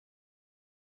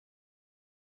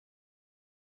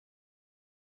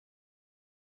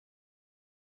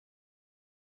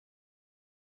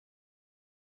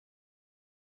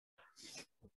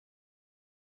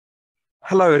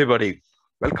Hello, everybody.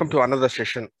 Welcome to another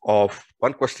session of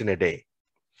One Question a Day.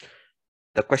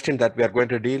 The question that we are going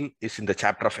to deal is in the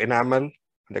chapter of enamel.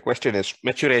 The question is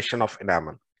maturation of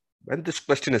enamel. When this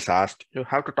question is asked, you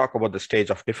have to talk about the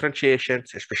stage of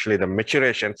differentiations, especially the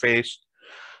maturation phase,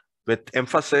 with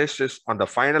emphasis on the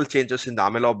final changes in the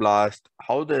ameloblast,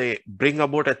 how they bring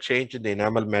about a change in the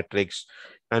enamel matrix,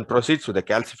 and proceeds with the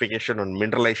calcification and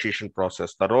mineralization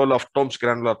process, the role of Tomb's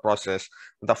granular process,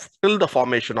 till the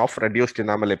formation of reduced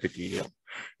enamel epithelium.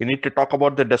 You need to talk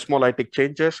about the desmolytic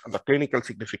changes and the clinical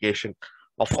signification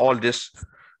of all these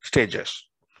stages.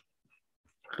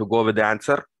 To go with the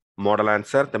answer, model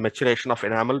answer, the maturation of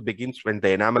enamel begins when the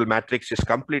enamel matrix is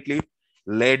completely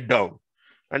laid down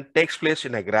and takes place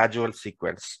in a gradual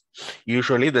sequence.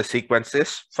 Usually the sequence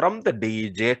is from the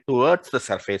DEJ towards the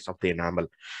surface of the enamel,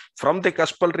 from the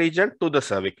cuspal region to the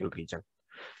cervical region.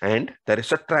 And there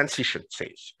is a transition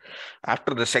stage.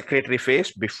 After the secretory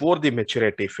phase, before the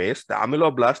maturity phase, the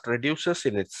ameloblast reduces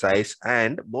in its size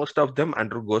and most of them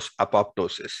undergoes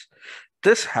apoptosis.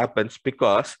 This happens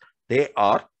because they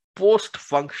are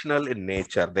post-functional in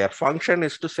nature. Their function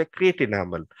is to secrete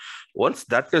enamel. Once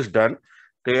that is done,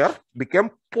 they become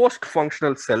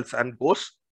post-functional cells and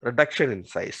goes reduction in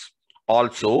size.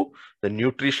 Also, the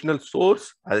nutritional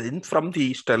source from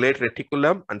the stellate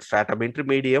reticulum and stratum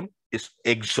intermedium is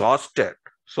exhausted.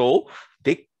 So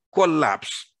they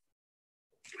collapse,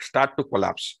 start to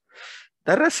collapse.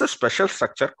 There is a special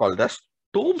structure called as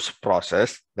Tomb's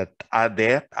process that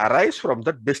arise from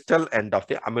the distal end of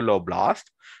the ameloblast,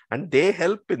 and they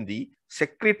help in the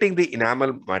secreting the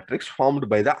enamel matrix formed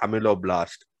by the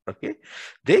ameloblast. Okay,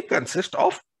 they consist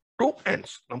of two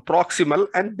ends, proximal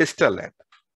and distal end.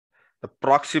 The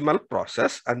proximal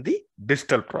process and the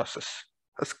distal process,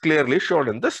 as clearly shown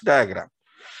in this diagram.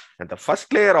 And the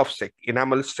first layer of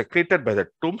enamel secreted by the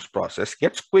Tomb's process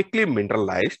gets quickly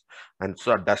mineralized and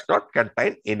so does not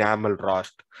contain enamel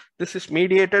rust. This is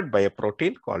mediated by a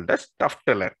protein called as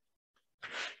tuftelin.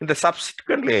 In the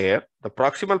subsequent layer, the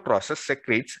proximal process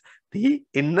secretes the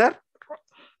inner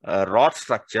rod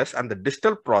structures and the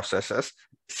distal processes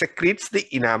secretes the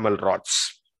enamel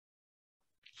rods.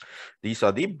 These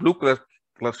are the blue color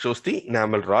shows the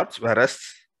enamel rods, whereas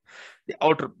the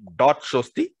outer dot shows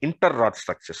the interrod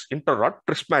structures, interrod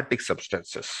prismatic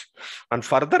substances. And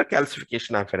further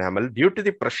calcification of enamel due to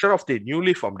the pressure of the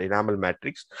newly formed enamel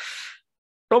matrix,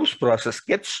 Tomb's process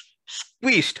gets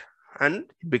squeezed and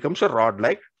it becomes a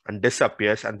rod-like and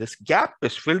disappears, and this gap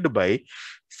is filled by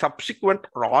subsequent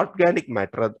organic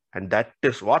matter, and that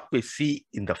is what we see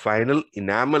in the final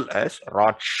enamel as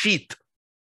rod sheath.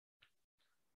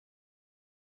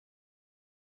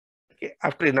 Okay.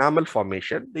 After enamel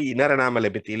formation, the inner enamel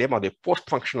epithelium or the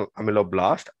post-functional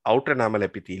ameloblast, outer enamel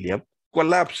epithelium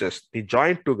collapses. They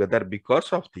join together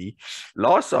because of the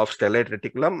loss of stellate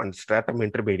reticulum and stratum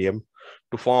intermedium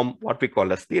to form what we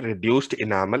call as the reduced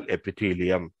enamel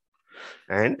epithelium.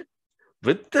 And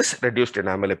with this reduced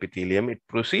enamel epithelium, it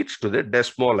proceeds to the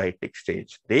desmolytic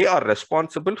stage. They are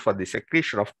responsible for the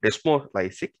secretion of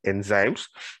desmolytic enzymes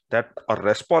that are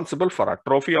responsible for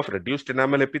atrophy of reduced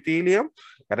enamel epithelium,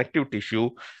 connective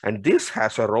tissue, and this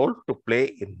has a role to play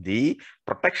in the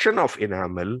protection of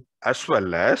enamel as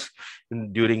well as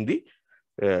during the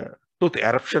tooth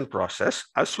eruption process,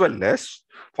 as well as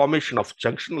formation of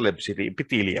junctional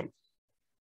epithelium.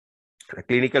 The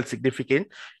clinical significance,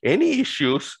 any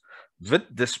issues with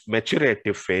this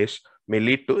maturative phase may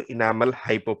lead to enamel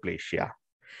hypoplasia.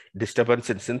 Disturbance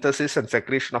in synthesis and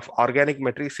secretion of organic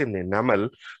matrix in enamel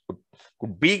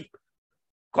could be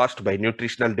caused by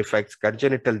nutritional defects,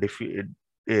 congenital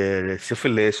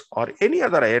syphilis, or any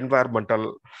other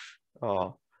environmental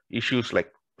issues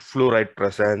like fluoride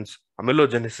presence,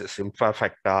 amelogenesis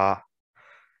imperfecta,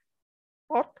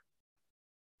 or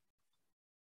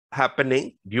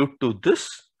happening due to this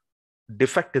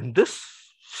defect in this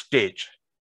stage.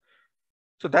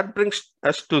 So that brings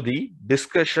us to the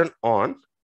discussion on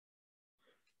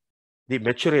the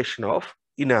maturation of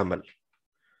enamel.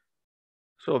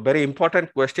 So very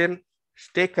important question.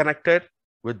 Stay connected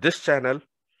with this channel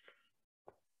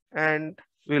and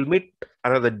we'll meet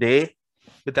another day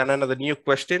with another new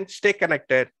question. Stay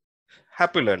connected.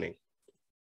 Happy learning.